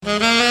Welcome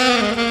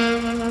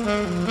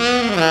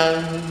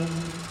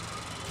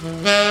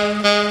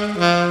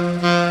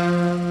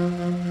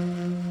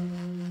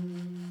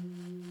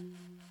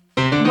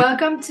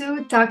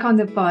to Talk on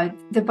the Pod,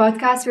 the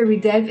podcast where we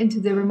delve into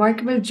the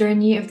remarkable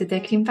journey of the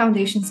Takrim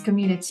Foundation's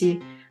community,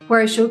 who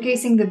are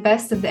showcasing the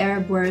best of the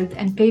Arab world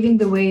and paving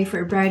the way for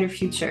a brighter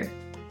future.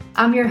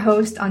 I'm your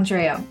host,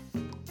 Andrea.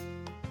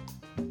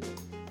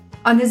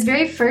 On this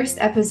very first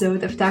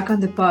episode of Talk on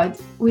the Pod,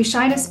 we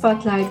shine a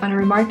spotlight on a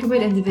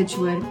remarkable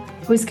individual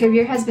whose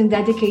career has been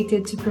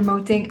dedicated to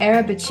promoting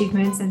Arab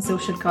achievements and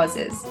social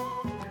causes.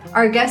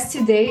 Our guest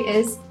today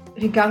is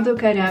Ricardo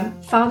Karam,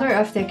 founder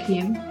of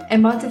Takrim, a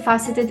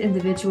multifaceted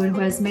individual who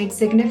has made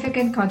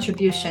significant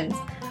contributions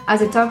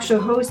as a talk show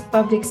host,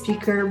 public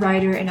speaker,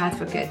 writer, and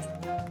advocate.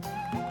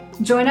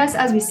 Join us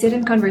as we sit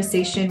in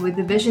conversation with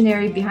the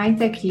visionary behind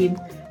Takrim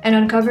and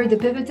uncover the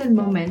pivotal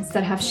moments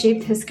that have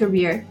shaped his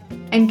career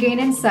and gain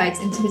insights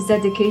into his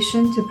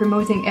dedication to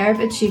promoting Arab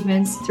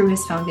achievements through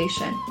his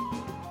foundation.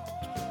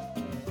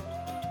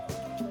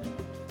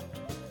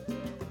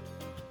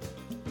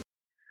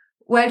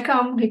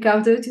 Welcome,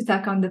 Ricardo, to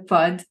Talk on the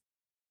Pod.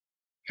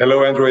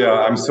 Hello, Andrea.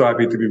 I'm so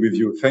happy to be with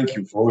you. Thank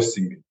you for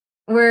hosting me.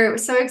 We're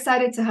so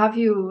excited to have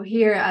you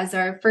here as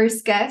our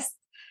first guest.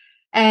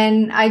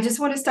 And I just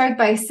want to start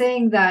by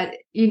saying that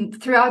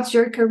throughout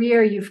your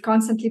career, you've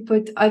constantly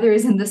put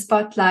others in the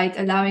spotlight,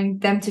 allowing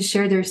them to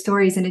share their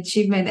stories and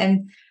achievement.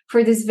 And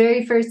for this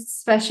very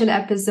first special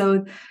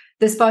episode,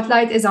 the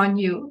spotlight is on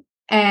you.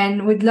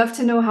 And we'd love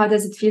to know, how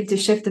does it feel to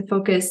shift the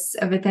focus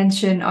of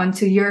attention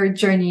onto your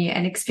journey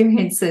and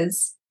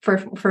experiences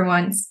for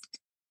once?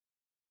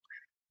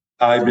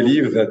 I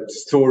believe that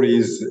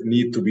stories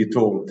need to be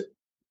told.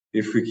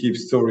 If we keep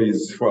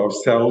stories for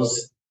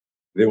ourselves,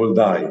 they will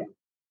die.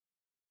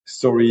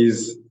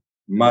 Stories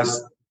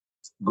must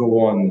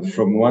go on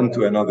from one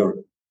to another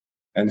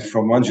and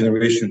from one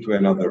generation to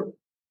another.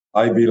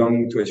 I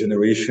belong to a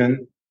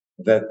generation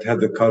that had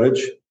the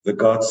courage, the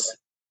guts,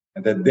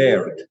 and that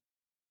dared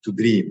to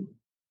dream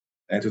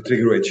and to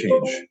trigger a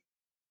change.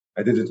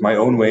 I did it my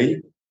own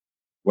way.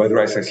 Whether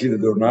I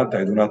succeeded or not,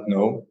 I do not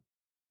know.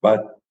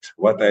 But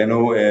what I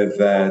know is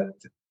that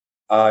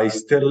I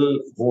still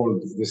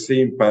hold the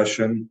same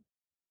passion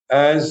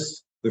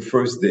as the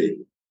first day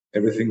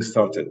everything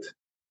started.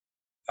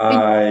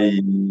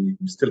 I'm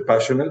still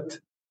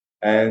passionate,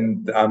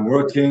 and I'm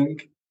working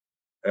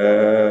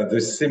the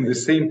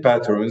same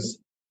patterns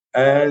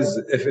as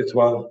if it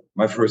was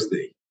my first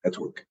day at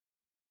work.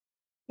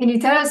 Can you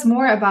tell us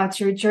more about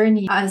your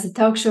journey as a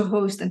talk show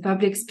host and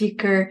public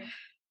speaker?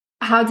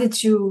 How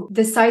did you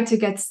decide to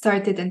get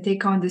started and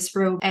take on this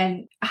role?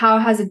 And how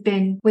has it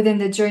been within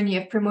the journey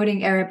of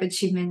promoting Arab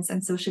achievements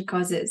and social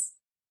causes?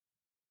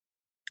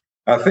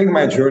 I think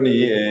my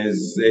journey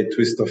is a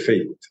twist of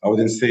fate. I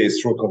wouldn't say a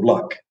stroke of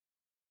luck,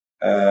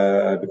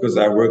 because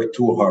I worked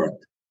too hard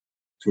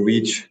to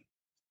reach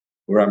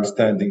where I'm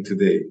standing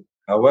today.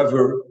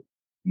 However,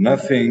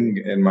 nothing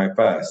in my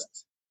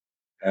past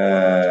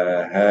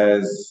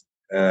has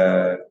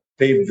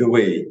paved the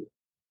way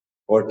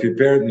or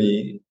prepared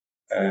me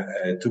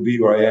to be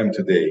where I am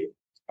today.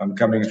 I'm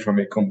coming from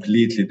a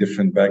completely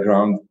different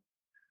background.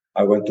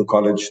 I went to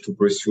college to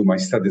pursue my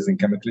studies in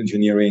chemical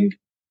engineering.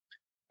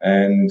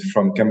 And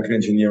from chemical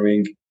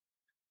engineering,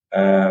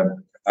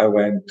 I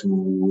went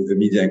to the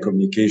media and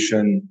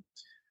communication.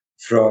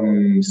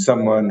 From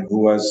someone who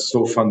was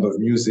so fond of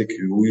music,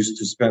 who used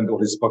to spend all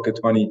his pocket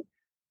money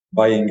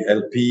buying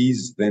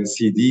LPs, then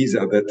CDs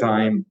at that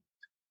time,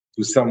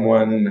 to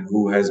someone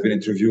who has been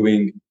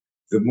interviewing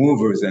the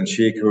movers and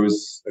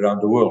shakers around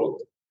the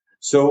world.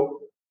 So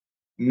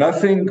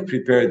nothing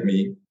prepared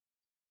me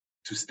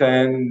to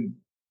stand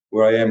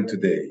where I am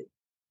today.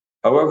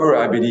 However,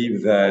 I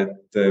believe that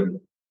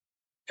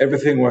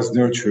everything was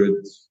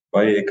nurtured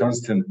by a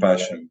constant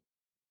passion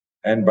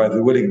and by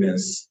the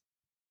willingness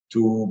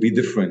to be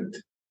different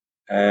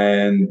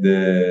and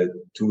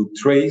to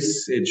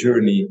trace a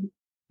journey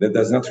that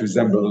does not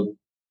resemble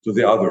to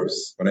the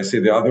others. When I say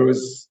the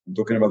others, I'm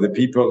talking about the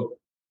people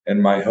in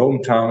my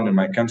hometown, in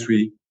my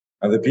country,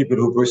 and the people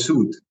who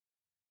pursued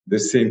the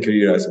same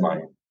career as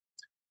mine.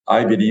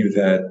 I believe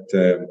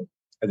that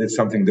I did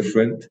something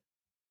different,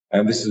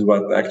 and this is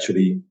what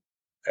actually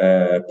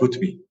put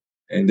me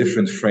in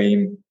different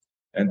frame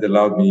and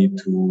allowed me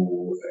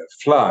to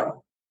fly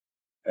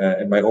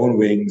in my own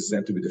wings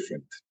and to be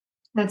different.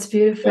 That's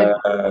beautiful.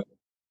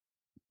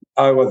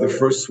 I was the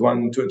first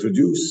one to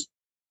introduce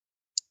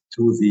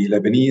to the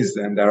Lebanese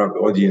and Arab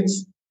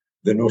audience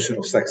the notion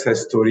of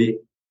success story.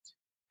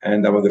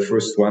 And I was the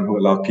first one who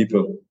allowed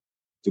people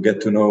to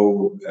get to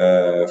know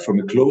from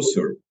a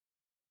closer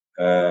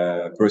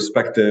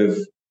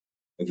perspective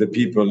the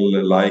people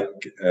like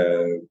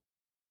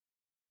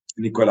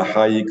Nicola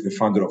Hayek, the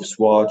founder of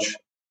Swatch,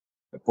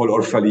 Paul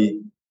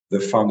Orfali, the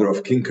founder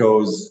of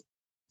Kinko's,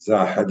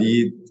 Zaha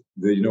Hadid,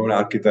 the renowned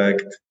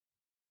architect,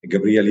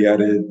 Gabriel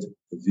Yared,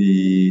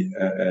 the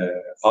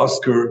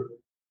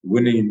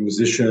Oscar-winning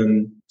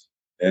musician,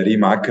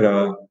 Reem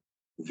Akra,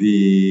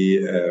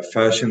 the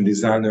fashion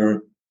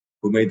designer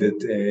who made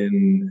it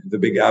in the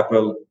Big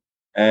Apple,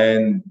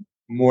 and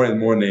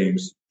more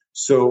names.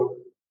 So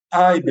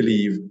I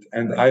believed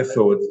and I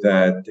thought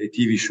that a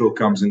TV show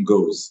comes and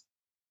goes.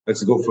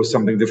 Let's go for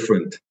something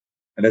different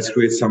and let's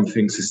create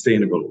something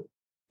sustainable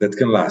that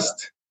can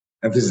last.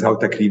 And this is how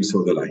Takrim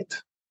saw the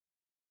light.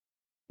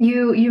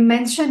 You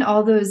mentioned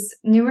all those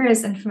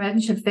numerous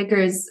influential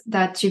figures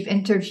that you've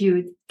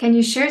interviewed. Can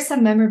you share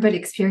some memorable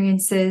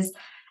experiences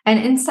and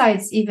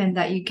insights even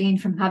that you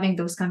gained from having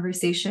those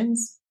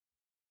conversations?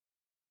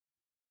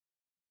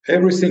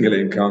 Every single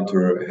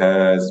encounter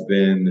has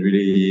been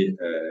really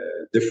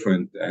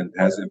different and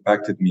has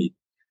impacted me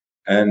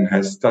and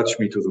has touched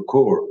me to the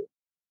core.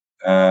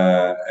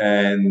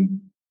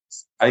 And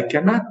I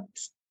cannot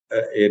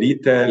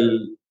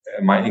retell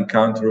my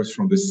encounters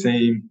from the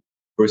same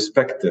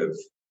perspective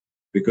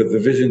because the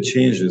vision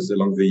changes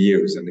along the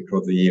years and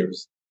across the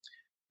years.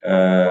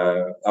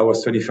 I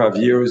was 25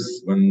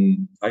 years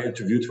when I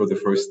interviewed for the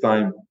first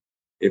time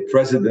a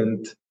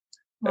president.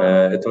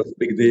 It was a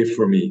big day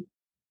for me,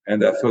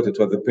 and I thought it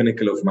was the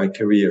pinnacle of my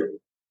career.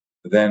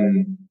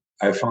 Then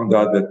I found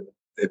out that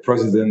a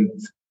president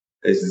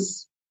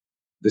is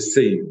the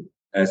same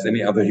as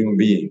any other human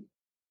being.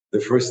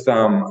 The first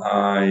time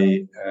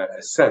I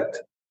sat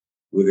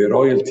with a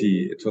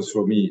royalty, it was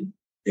for me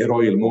a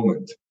royal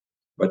moment.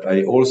 But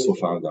I also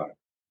found out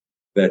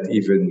that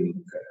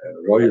even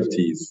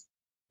royalties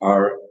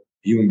are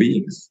human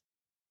beings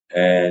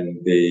and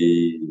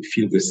they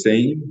feel the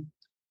same,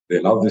 they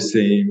love the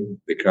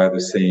same, they cry the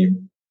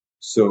same.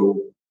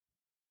 So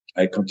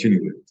I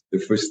continued. The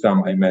first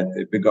time I met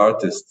a big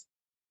artist,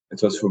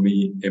 it was for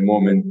me a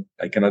moment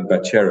I cannot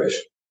but cherish.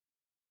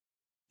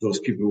 Those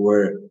people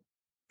were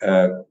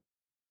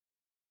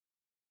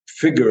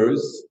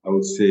figures, I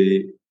would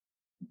say,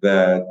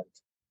 that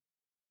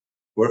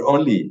were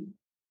only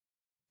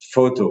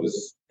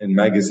photos in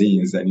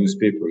magazines and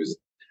newspapers.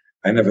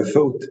 I never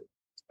thought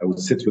I would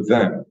sit with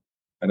them.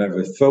 I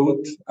never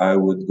thought I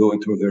would go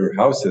into their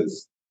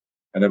houses.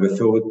 I never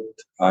thought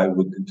I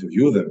would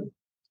interview them.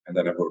 And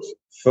I never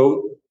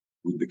thought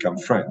we'd become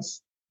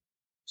friends.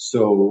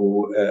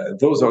 So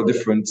those are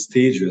different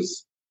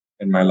stages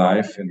in my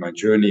life, in my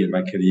journey, in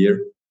my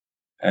career.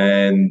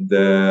 And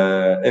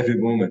every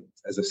moment,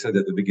 as I said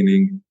at the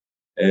beginning,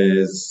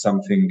 is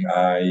something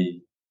I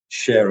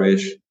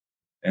cherish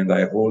and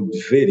I hold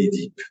very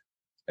deep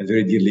and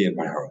very dearly in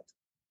my heart.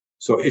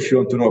 So if you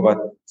want to know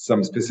about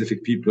some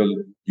specific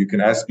people, you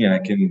can ask me and I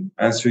can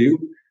answer you,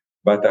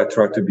 but I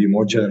try to be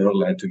more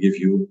general and to give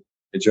you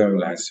a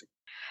general answer.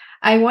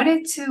 I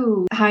wanted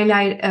to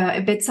highlight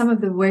a bit some of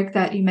the work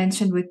that you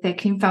mentioned with the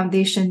Takrim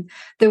Foundation.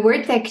 The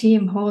word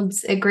Takrim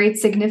holds a great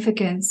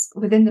significance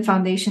within the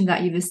foundation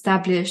that you've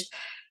established.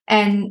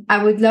 And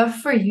I would love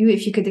for you,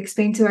 if you could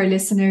explain to our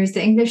listeners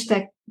the English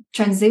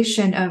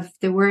translation of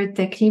the word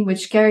Takrim,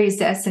 which carries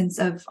the essence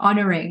of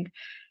honoring.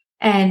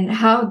 And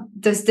how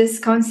does this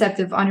concept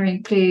of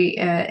honoring play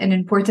an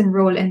important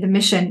role in the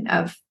mission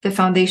of the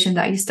foundation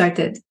that you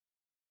started?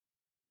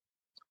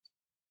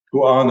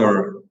 To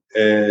honor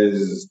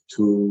is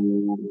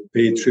to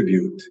pay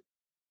tribute,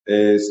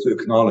 is to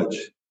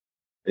acknowledge,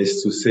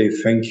 is to say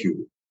thank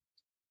you,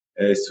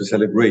 is to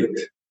celebrate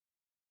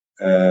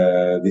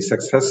the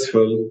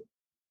successful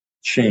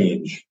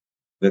change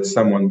that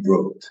someone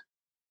brought,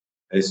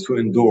 is to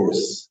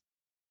endorse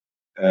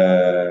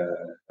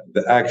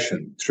the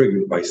action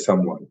triggered by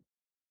someone,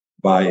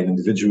 by an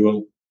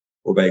individual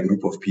or by a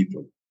group of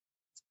people.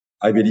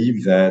 I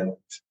believe that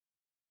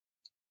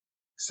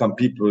some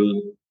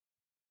people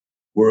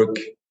work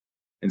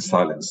in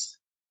silence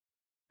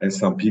and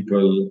some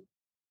people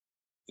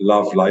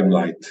love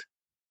limelight.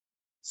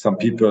 Some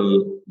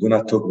people do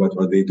not talk about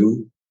what they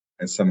do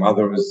and some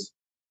others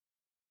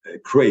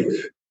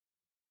crave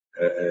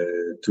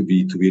to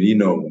be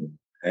renowned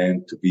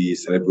and to be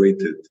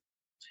celebrated.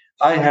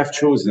 I have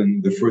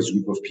chosen the first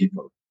group of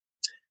people.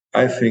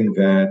 I think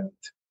that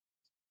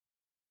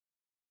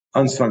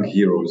unsung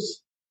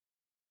heroes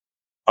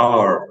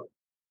are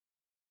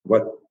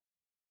what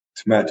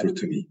matter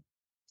to me.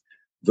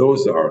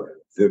 Those are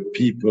the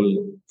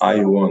people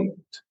I want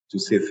to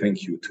say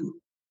thank you to.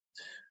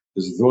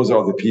 Because those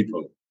are the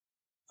people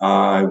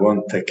I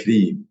want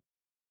Takrim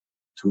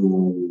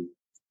to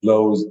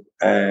close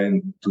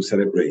and to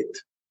celebrate.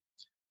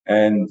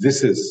 And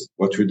this is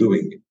what we're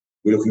doing.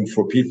 We're looking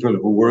for people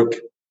who work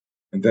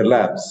in their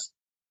labs,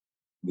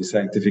 the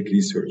scientific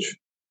research,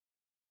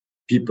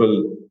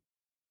 people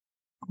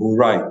who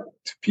write,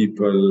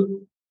 people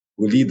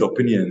who lead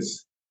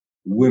opinions,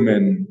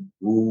 women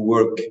who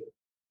work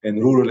in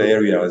rural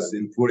areas,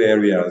 in poor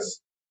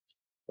areas,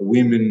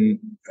 women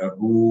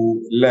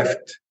who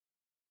left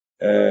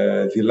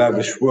the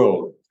lavish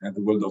world and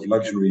the world of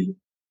luxury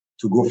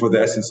to go for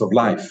the essence of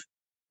life,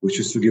 which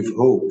is to give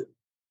hope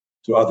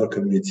to other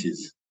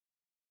communities.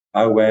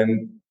 I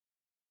went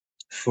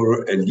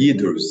for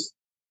leaders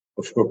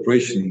of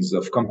corporations,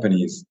 of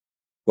companies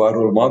who are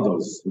role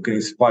models, who can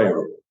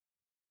inspire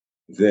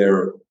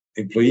their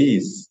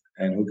employees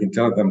and who can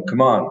tell them,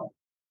 come on,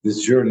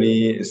 this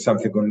journey is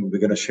something we're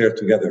going to share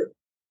together.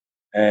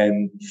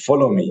 and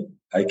follow me.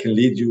 I can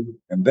lead you,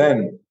 and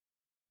then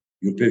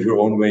you pave your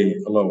own way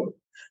alone.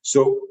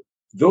 So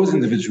those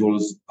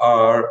individuals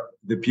are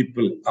the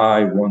people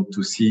I want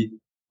to see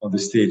on the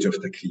stage of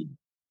Taklim.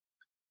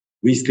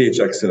 We stage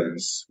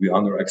excellence, we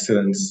honor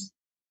excellence,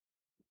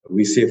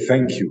 we say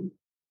thank you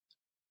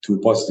to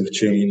positive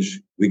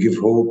change, we give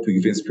hope, we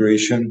give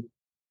inspiration.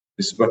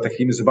 This is what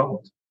Taklim is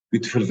about.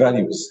 Beautiful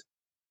values.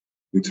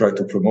 We try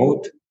to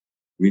promote,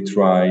 we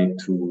try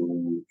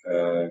to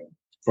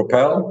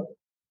propel,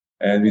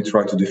 and we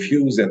try to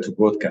diffuse and to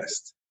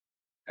broadcast.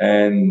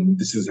 And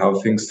this is how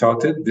things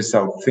started. This is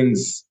how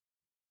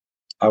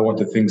I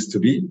wanted things to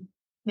be.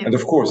 Yeah. And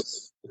of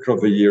course,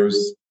 across the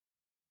years,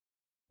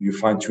 you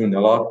fine tune a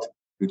lot,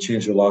 you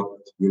change a lot,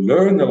 you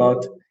learn a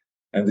lot.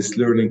 And this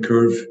learning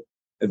curve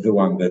is the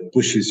one that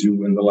pushes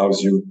you and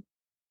allows you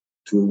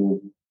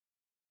to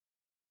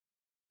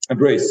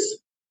embrace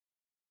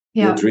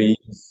your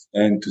dreams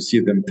and to see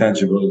them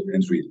tangible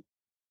and real.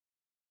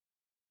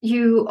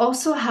 You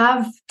also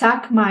have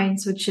TAC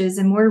Minds, which is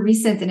a more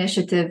recent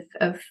initiative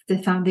of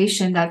the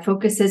foundation that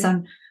focuses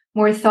on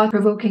more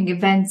thought-provoking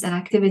events and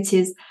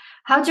activities.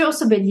 How do you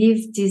also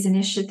believe these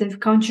initiatives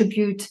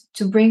contribute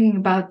to bringing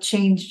about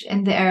change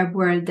in the Arab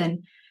world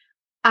and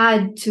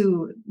add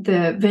to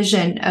the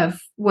vision of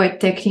what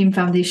Taklim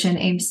Foundation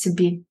aims to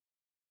be?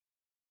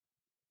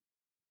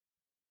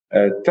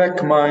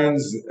 TAC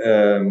Minds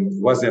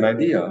was an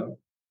idea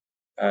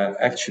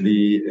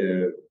actually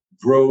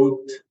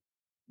brought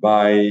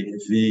by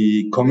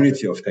the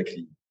community of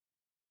Taklim.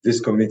 This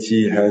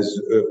community has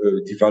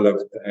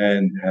developed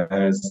and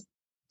has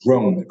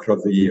grown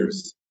across the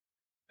years.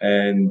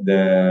 And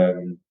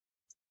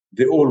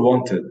they all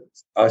wanted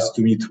us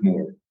to meet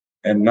more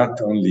and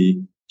not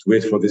only to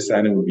wait for this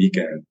annual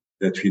weekend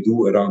that we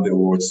do around the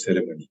awards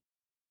ceremony.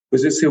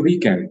 Because it's a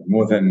weekend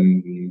more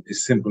than a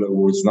simple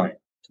awards night.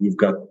 We've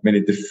got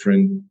many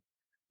different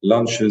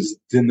lunches,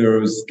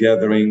 dinners,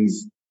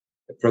 gatherings,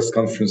 press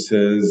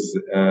conferences,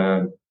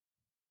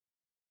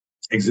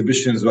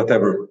 exhibitions,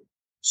 whatever.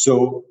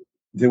 So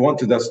they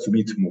wanted us to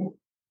meet more.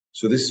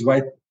 So this is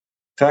why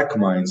TAC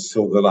Minds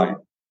saw the line.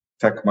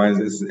 TAC Minds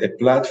is a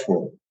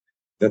platform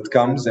that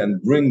comes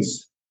and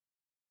brings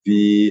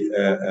the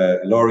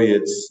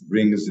laureates,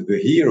 brings the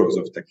heroes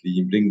of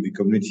Taklim, bring the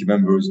community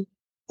members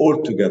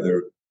all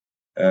together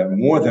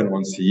more than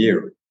once a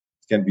year.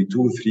 It can be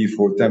 2, 3,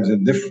 4 times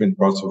in different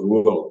parts of the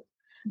world.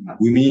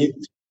 We meet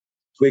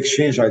to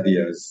exchange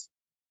ideas,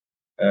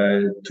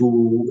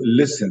 to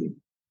listen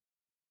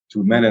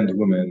to men and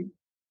women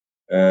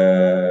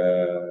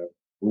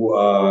who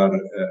are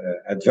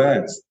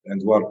advanced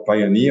and who are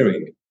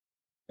pioneering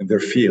in their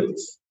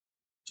fields,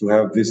 to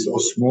have this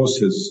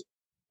osmosis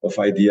of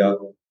idea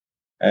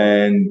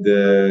and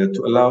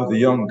to allow the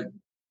young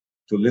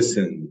to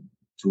listen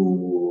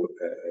to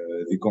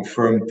the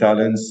confirmed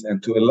talents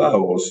and to allow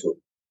also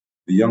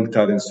the young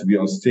talents to be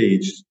on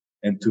stage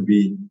and to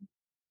be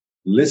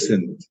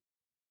listened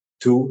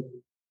to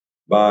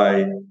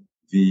by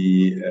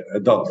the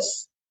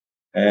adults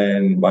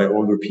and by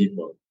older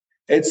people.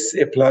 It's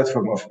a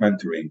platform of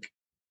mentoring,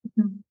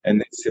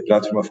 and it's a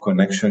platform of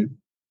connection,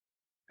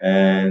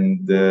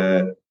 and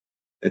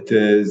it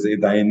is a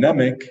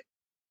dynamic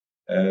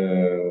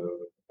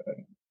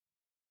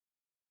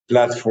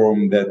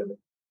platform that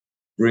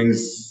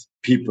brings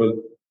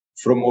people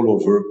from all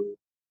over,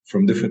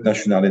 from different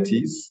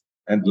nationalities,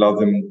 and allow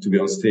them to be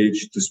on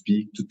stage, to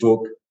speak, to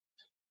talk,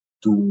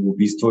 to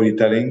be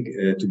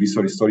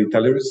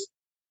storytellers,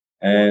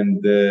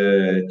 and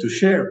to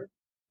share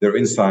their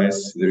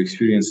insights, their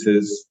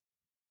experiences,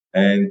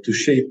 and to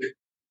shape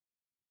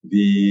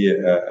the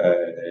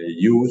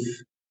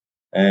youth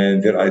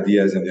and their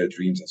ideas and their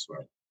dreams as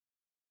well.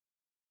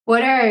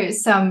 What are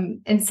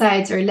some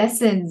insights or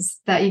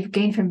lessons that you've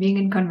gained from being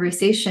in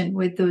conversation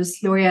with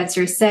those laureates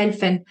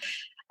yourself, and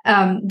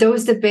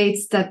those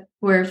debates that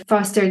were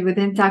fostered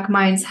within TAC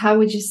Minds? How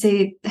would you say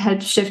it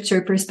helped shift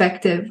your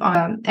perspective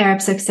on Arab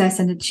success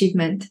and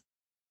achievement?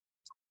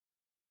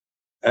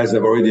 As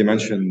I've already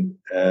mentioned,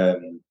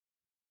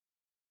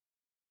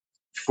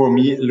 for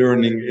me,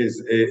 learning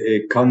is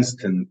a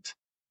constant,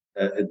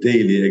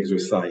 daily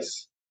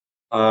exercise.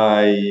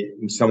 I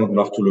am someone who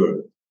loves to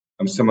learn.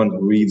 I'm someone who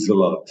reads a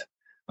lot.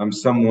 I'm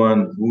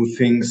someone who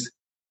thinks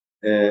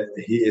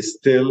he is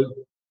still,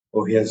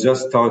 or he has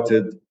just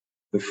started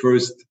the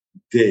first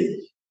day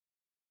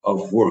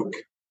of work.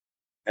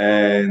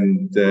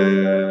 And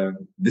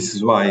this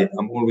is why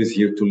I'm always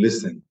here to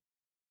listen,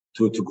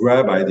 to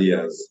grab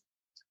ideas,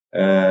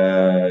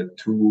 to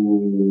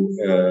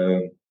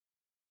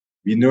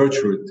be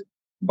nurtured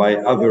by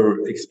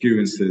other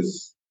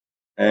experiences.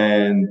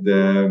 And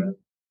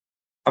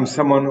I'm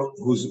someone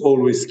who's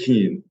always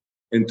keen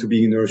into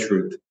being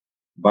nurtured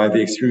by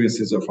the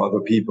experiences of other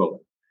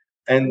people.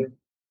 And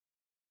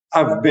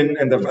I've been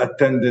and I've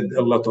attended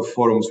a lot of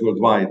forums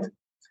worldwide,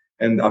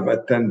 and I've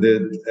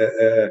attended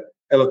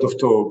a lot of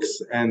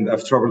talks, and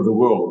I've traveled the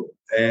world,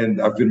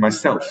 and I've been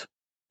myself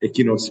a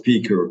keynote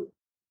speaker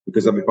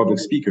because I'm a public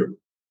speaker.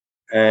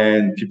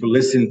 And people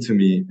listen to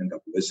me, and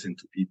I've listened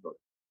to people.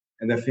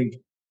 And I think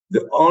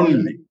the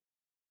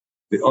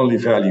only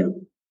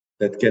value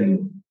that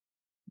can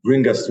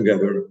bring us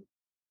together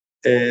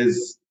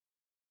is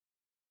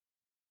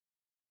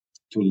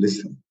to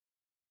listen.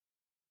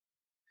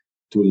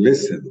 To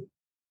listen.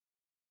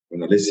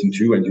 When I listen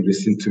to you and you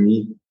listen to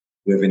me,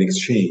 we have an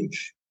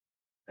exchange.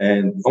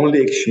 And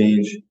only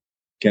exchange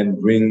can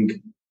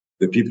bring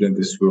the people in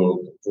this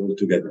world all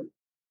together.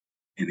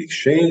 An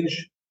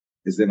exchange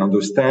is an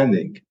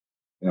understanding.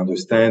 An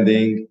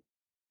understanding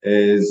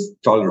is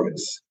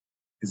tolerance,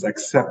 is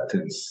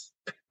acceptance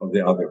of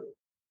the other.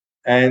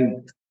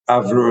 And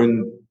I've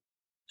learned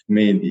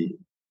mainly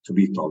to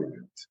be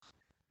tolerant.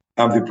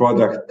 I'm the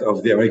product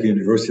of the American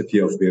University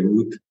of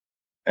Beirut,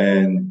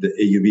 and the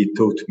AUB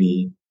taught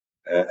me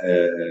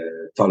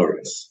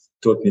tolerance,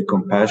 taught me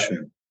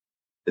compassion.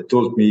 It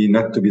taught me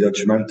not to be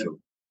judgmental.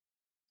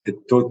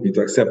 It taught me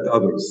to accept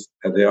others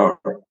as they are.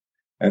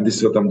 And this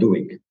is what I'm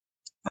doing.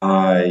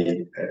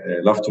 I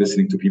love to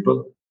listening to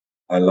people.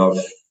 I love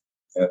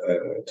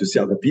to see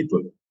other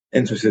people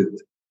interested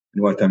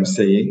in what I'm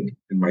saying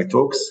in my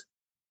talks.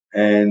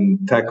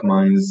 And Tech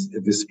Minds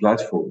is this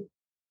platform.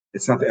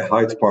 It's not a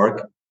Hyde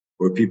Park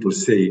where people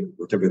say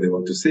whatever they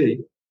want to say,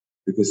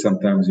 because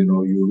sometimes,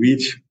 you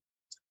reach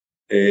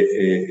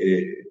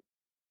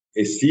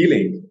a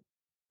ceiling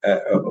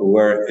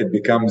where it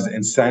becomes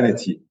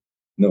insanity.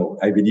 No,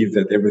 I believe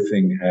that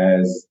everything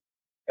has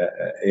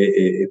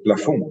a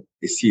plafond,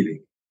 a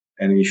ceiling,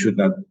 and we should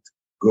not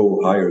go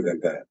higher than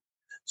that.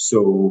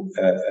 So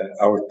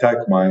our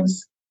Tech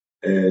Minds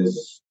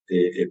is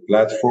a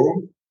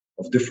platform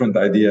of different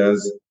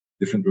ideas,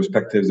 different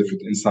perspectives,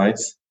 different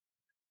insights,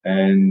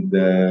 and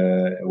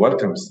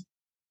welcomes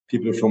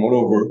people from all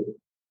over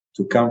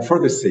to come for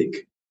the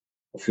sake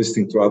of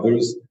listening to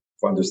others,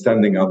 for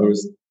understanding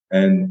others,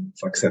 and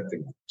for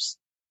accepting others.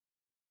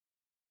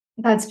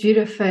 That's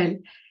beautiful.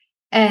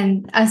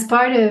 And as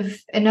part of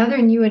another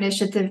new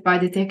initiative by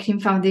the Karam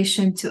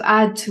Foundation to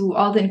add to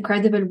all the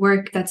incredible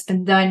work that's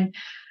been done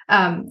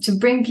to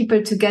bring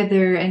people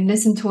together and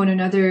listen to one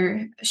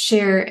another,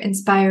 share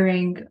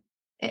inspiring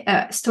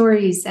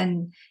stories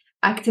and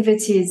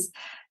activities,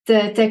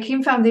 the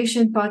Karam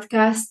Foundation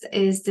podcast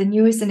is the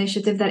newest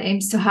initiative that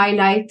aims to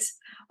highlight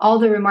all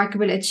the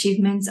remarkable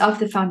achievements of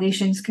the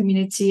foundation's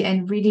community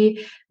and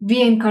really be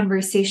in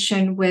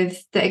conversation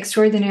with the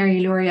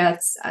extraordinary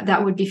laureates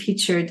that would be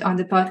featured on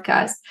the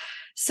podcast.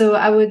 So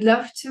I would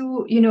love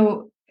to,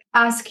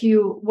 ask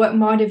you what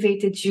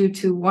motivated you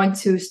to want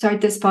to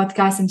start this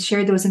podcast and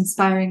share those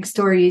inspiring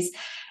stories,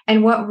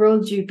 and what role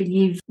do you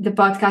believe the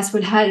podcast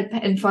will help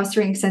in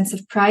fostering a sense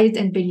of pride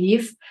and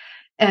belief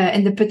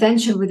in the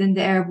potential within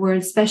the Arab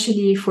world,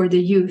 especially for the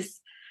youth,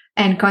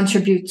 and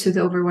contribute to the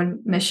overall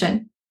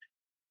mission?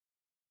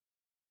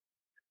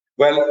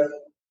 Well,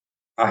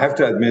 I have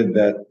to admit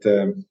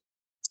that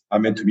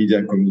I'm into media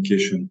and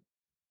communication,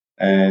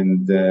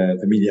 and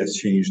the media has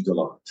changed a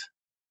lot.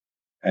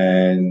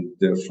 And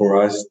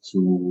for us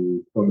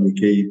to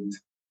communicate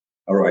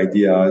our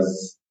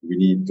ideas, we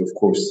need, of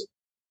course,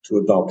 to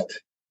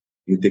adopt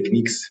new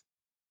techniques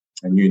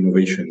and new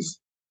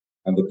innovations.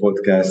 And the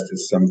podcast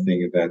is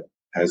something that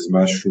has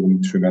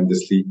mushroomed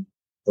tremendously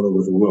all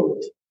over the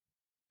world.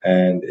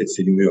 And it's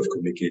a new way of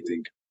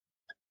communicating.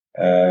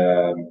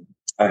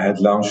 I had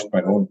launched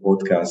my own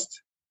podcast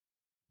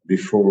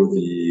before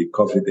the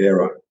COVID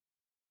era.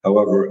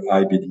 However,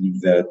 I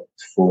believe that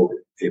for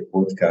a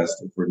podcast,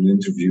 for an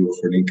interview,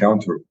 for an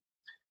encounter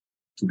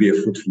to be a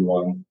fruitful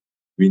one,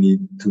 we need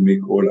to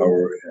make all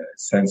our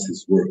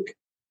senses work.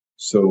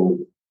 So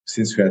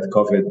since we had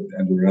COVID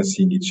and we're not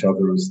seeing each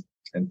other's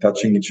and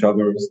touching each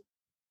other's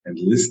and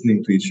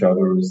listening to each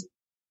other's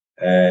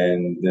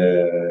and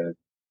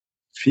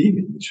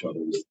feeling each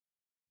other's,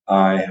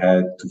 I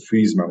had to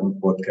freeze my own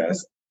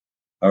podcast.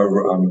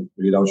 However, I'm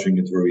relaunching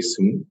it very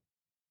soon.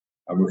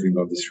 I'm working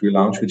on this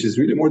relaunch, which is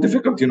really more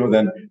difficult,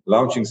 than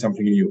launching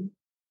something new.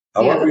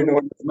 However, when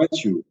I've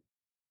met you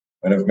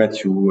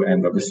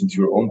and I've listened to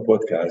your own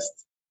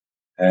podcast,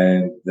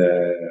 and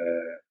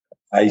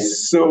I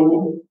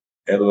saw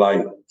a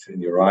light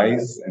in your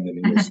eyes and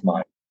in your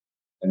smile.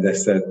 And I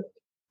said,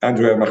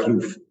 Andrea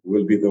Makhlouf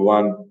will be the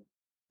one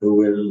who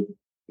will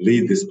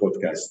lead this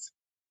podcast.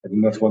 I did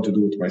not want to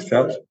do it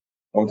myself.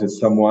 I wanted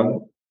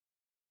someone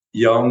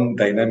young,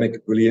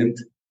 dynamic, brilliant.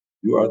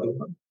 You are the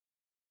one.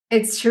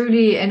 It's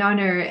truly an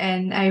honor.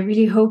 And I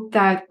really hope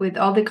that with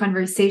all the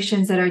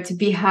conversations that are to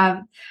be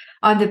had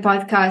on the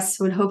podcast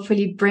will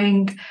hopefully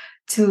bring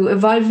to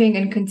evolving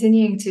and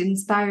continuing to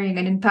inspiring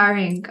and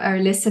empowering our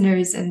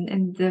listeners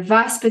and the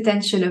vast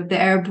potential of the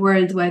Arab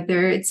world,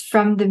 whether it's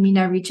from the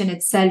MENA region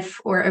itself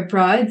or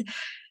abroad,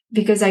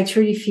 because I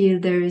truly feel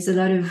there is a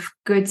lot of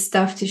good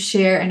stuff to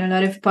share and a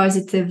lot of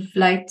positive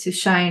light to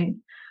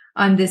shine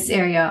on this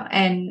area.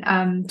 And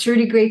I'm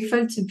truly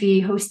grateful to be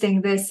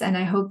hosting this. And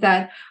I hope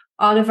that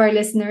all of our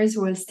listeners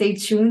will stay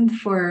tuned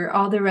for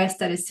all the rest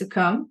that is to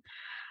come.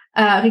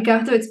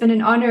 Ricardo, it's been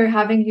an honor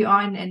having you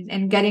on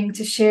and getting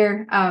to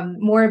share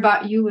more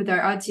about you with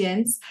our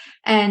audience.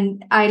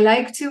 And I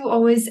like to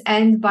always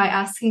end by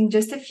asking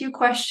just a few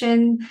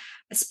questions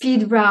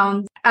speed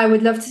round. I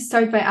would love to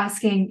start by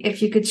asking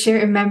if you could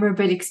share a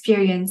memorable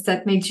experience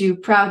that made you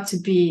proud to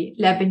be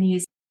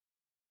Lebanese.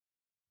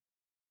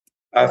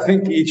 I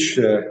think each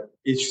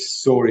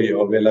story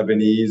of a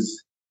Lebanese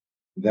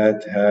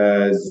that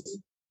has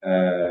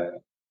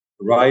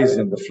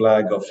risen the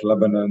flag of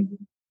Lebanon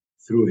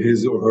through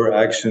his or her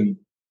action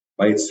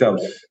by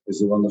itself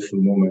is a wonderful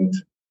moment.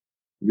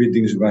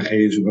 Reading Jubran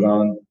Khair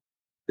Jubran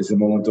is a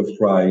moment of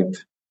pride.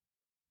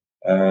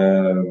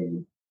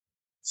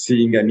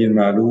 Seeing Amir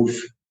Malouf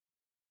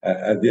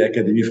at the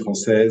Académie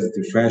Française,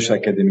 the French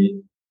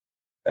Academy,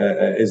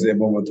 is a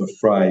moment of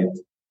pride.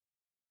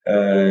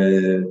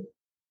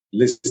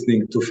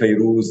 Listening to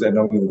Fayrouz and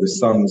knowing the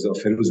songs of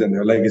Fayrouz and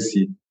her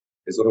legacy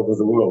is all over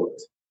the world.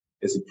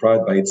 It's a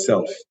pride by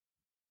itself.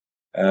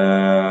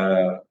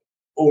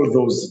 All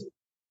those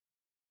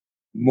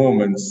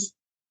moments,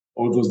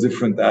 all those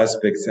different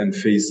aspects and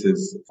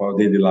faces of our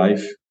daily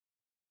life,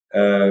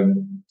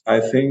 I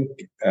think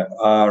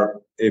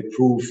are a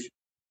proof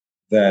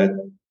that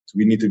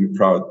we need to be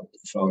proud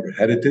of our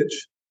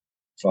heritage,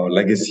 of our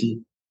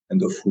legacy,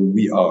 and of who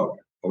we are,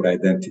 our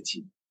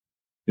identity.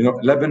 You know,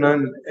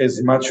 Lebanon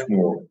is much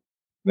more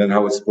than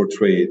how it's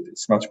portrayed.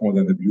 It's much more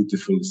than the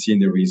beautiful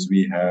sceneries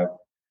we have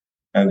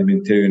and the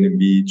Mediterranean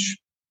beach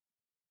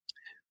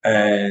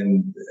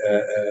and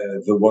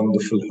the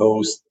wonderful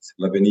hosts.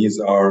 Lebanese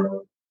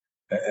are,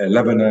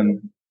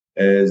 Lebanon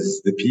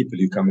is the people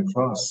you come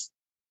across.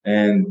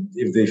 And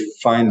if they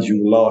find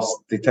you lost,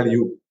 they tell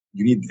you,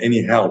 you need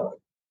any help,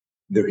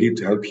 they're here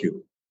to help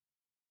you.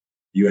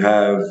 You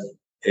have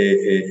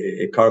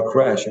a car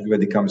crash,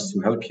 everybody comes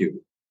to help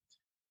you.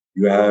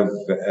 You have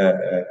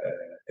a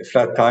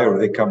flat tire,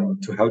 they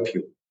come to help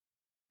you.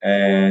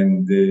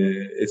 And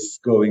it's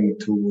going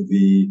to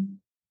the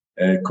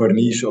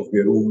Corniche of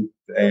Beirut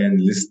and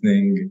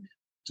listening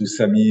to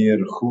Samir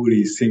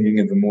Khouri singing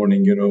in the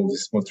morning, you know, the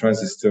small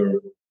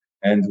transistor,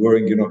 and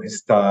wearing, you know,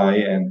 his tie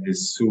and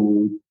his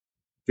suit,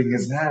 thing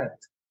his hat,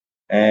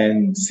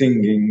 and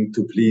singing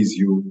to please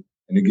you,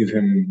 and you give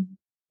him,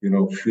 you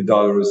know, a few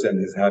dollars and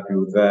he's happy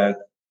with that.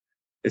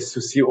 It's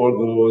to see all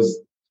those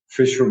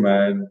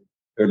fishermen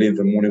early in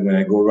the morning when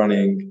I go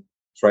running,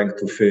 trying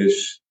to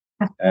fish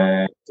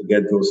and to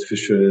get those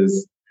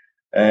fishes.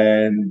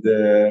 And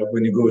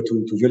when you go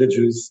to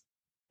villages,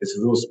 it's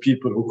those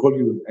people who call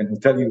you and who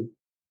tell you,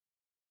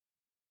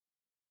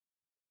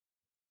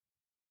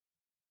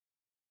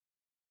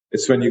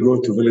 it's when you go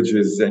to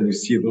villages and you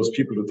see those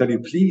people who tell you,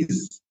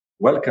 please,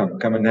 welcome,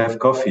 come and have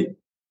coffee.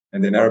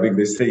 And in Arabic,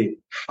 they say,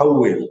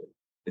 hawil.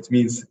 It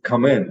means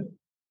come in.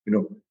 You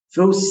know,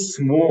 those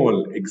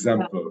small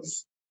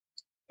examples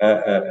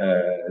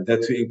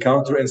that we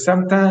encounter, and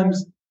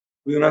sometimes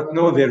we do not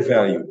know their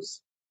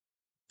values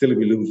till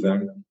we lose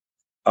them,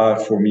 are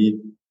for me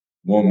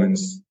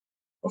moments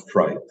of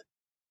pride.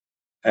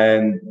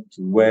 And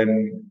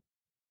when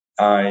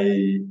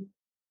I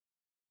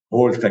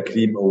hold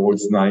Takrim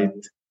Awards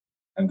night,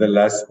 and the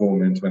last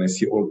moment when I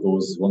see all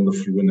those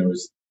wonderful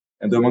winners,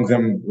 and among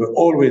them we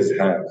always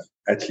have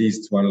at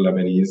least one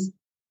Lebanese,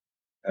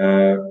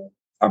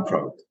 I'm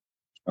proud.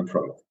 I'm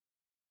proud.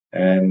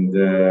 And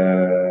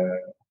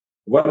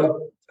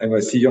well, and when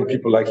I see young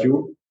people like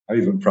you, I'm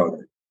even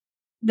prouder.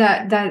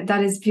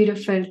 That is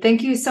beautiful.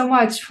 Thank you so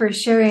much for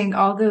sharing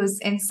all those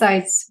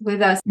insights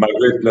with us. My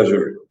great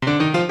pleasure.